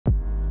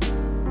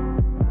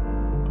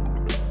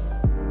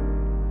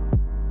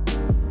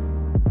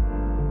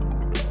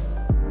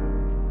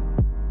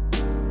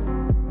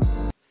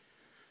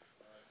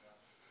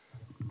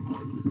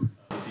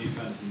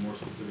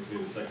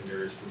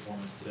his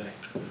performance today?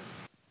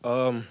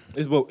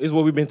 It's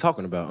what we've been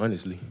talking about,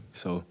 honestly.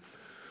 So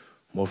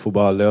more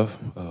football left.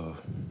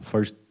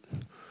 First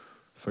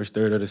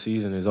third of the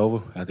season is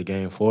over after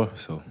game 4.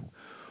 So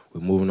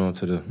we're moving on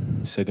to the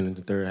second and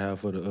the third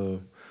half of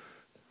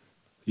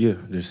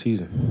the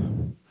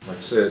season. Like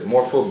you said,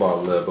 more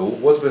football left, but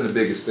what's been the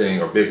biggest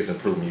thing or biggest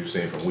improvement you've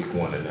seen from week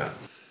 1 to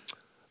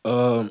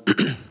now?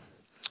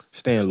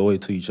 Staying loyal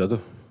to each other.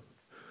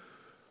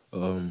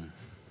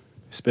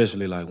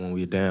 Especially like when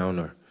we're down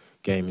or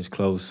game is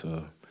close.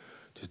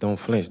 Just don't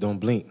flinch, don't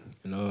blink.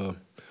 And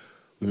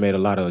we made a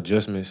lot of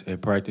adjustments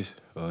at practice.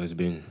 It's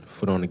been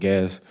foot on the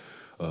gas.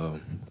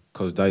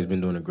 Coach Dyke's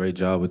been doing a great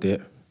job with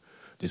that.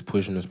 Just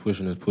pushing us,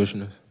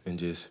 and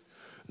just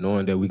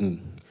knowing that we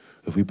can,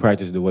 if we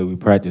practice the way we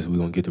practice, we're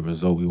going to get the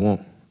result we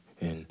want.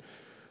 And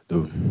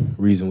the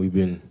reason we've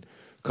been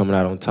coming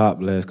out on top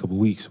the last couple of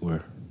weeks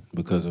were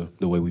because of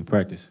the way we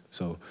practice.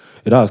 So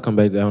it always comes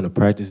back down to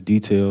practice,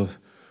 details,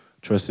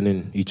 trusting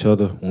in each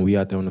other when we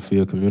out there on the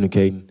field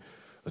communicating,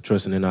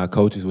 trusting in our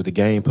coaches with the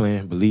game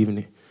plan, believing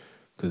it.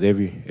 Because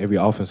every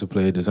offensive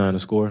player is designed to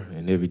score,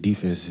 and every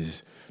defense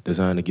is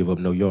designed to give up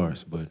no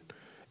yards. But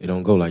it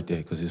don't go like that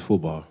because it's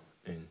football.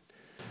 And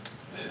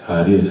that's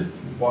how it is.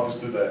 Walk us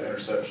through that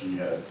interception you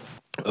had.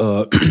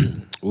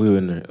 We were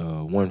in the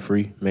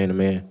 1-free,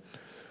 man-to-man.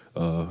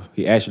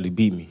 He actually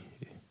beat me,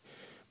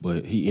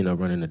 but he ended up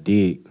running a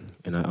dig,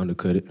 and I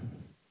undercut it.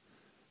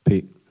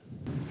 Pick.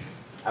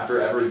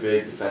 After every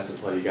big defensive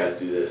play you guys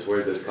do this, where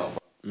does this come from?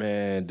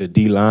 Man, the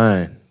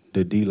D-line.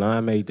 The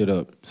D-line made it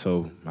up,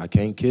 so I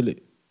can't kill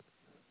it.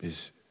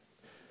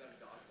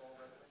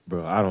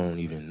 Bro, I don't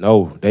even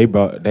know. They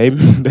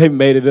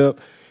made it up,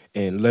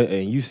 and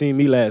you seen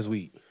me last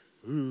week.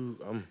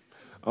 I'm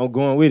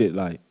going with it,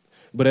 like.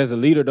 But as a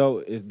leader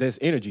though, that's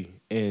energy,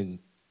 and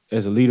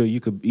as a leader, you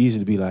could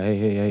easily be like,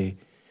 hey,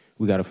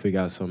 we got to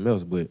figure out something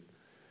else. But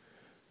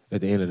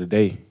at the end of the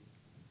day,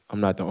 I'm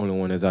not the only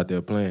one that's out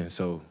there playing.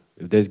 So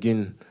if that's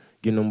getting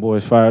them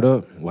boys fired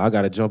up, well, I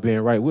got to jump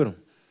in right with them.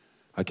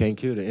 I can't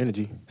kill the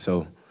energy,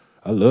 so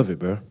I love it,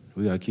 bro.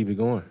 We got to keep it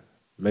going.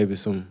 Maybe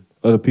some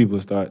other people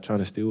start trying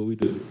to steal what we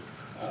do.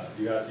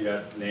 You got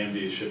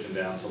Namdi shifting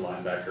down to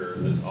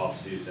linebacker this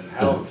offseason.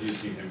 How have you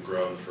seen him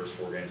grow in the first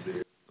 4 games of the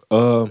year?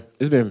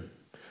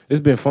 It's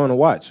been fun to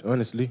watch,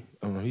 honestly.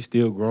 He's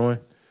still growing.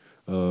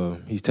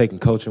 He's taking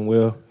coaching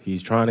well.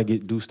 He's trying to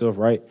do stuff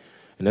right,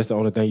 and that's the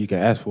only thing you can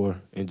ask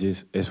for. And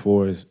just as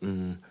far as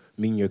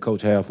meeting your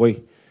coach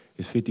halfway,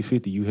 it's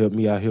 50-50. You help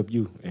me, I help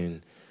you.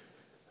 And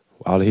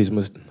I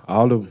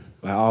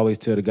always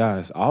tell the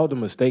guys, all the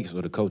mistakes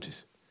are the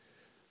coaches.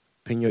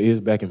 Pin your ears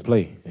back and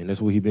play, and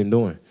that's what he's been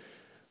doing.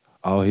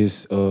 All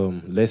his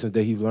lessons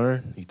that he's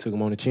learned, he took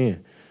them on the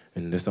chin,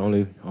 and that's the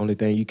only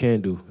thing you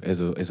can do as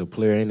a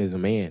player and as a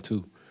man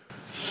too.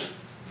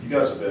 You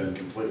guys have been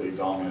completely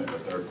dominant in the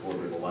third quarter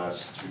of the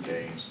last 2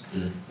 games.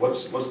 Mm-hmm.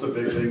 What's the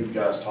big thing you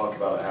guys talk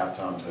about at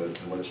halftime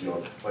to let you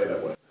all play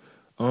that way?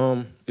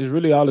 It's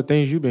really all the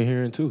things you've been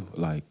hearing too,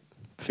 like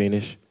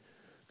finish,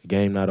 the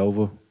game not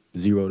over,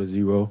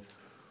 0-0,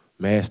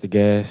 mash the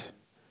gas,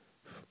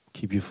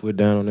 keep your foot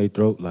down on their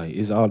throat. Like,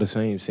 it's all the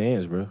same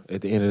sayings, bro.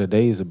 At the end of the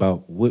day, it's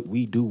about what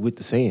we do with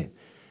the saying.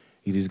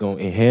 It's just going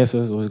to enhance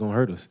us or it's going to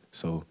hurt us.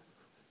 So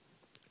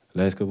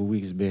last couple of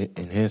weeks has been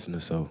enhancing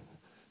us, so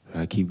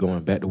I keep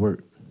going back to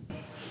work.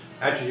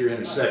 After your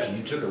interception,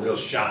 you took a real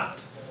shot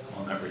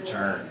on that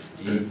return.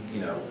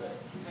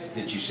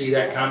 Did you see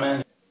that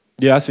coming?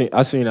 Yeah, I seen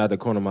it out the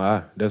corner of my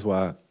eye. That's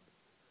why.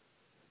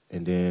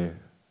 And then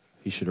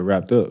he should have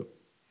wrapped up.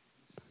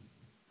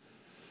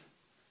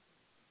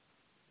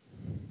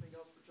 Anything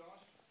else for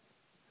Josh?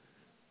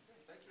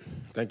 Okay,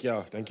 thank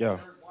you. Thank y'all.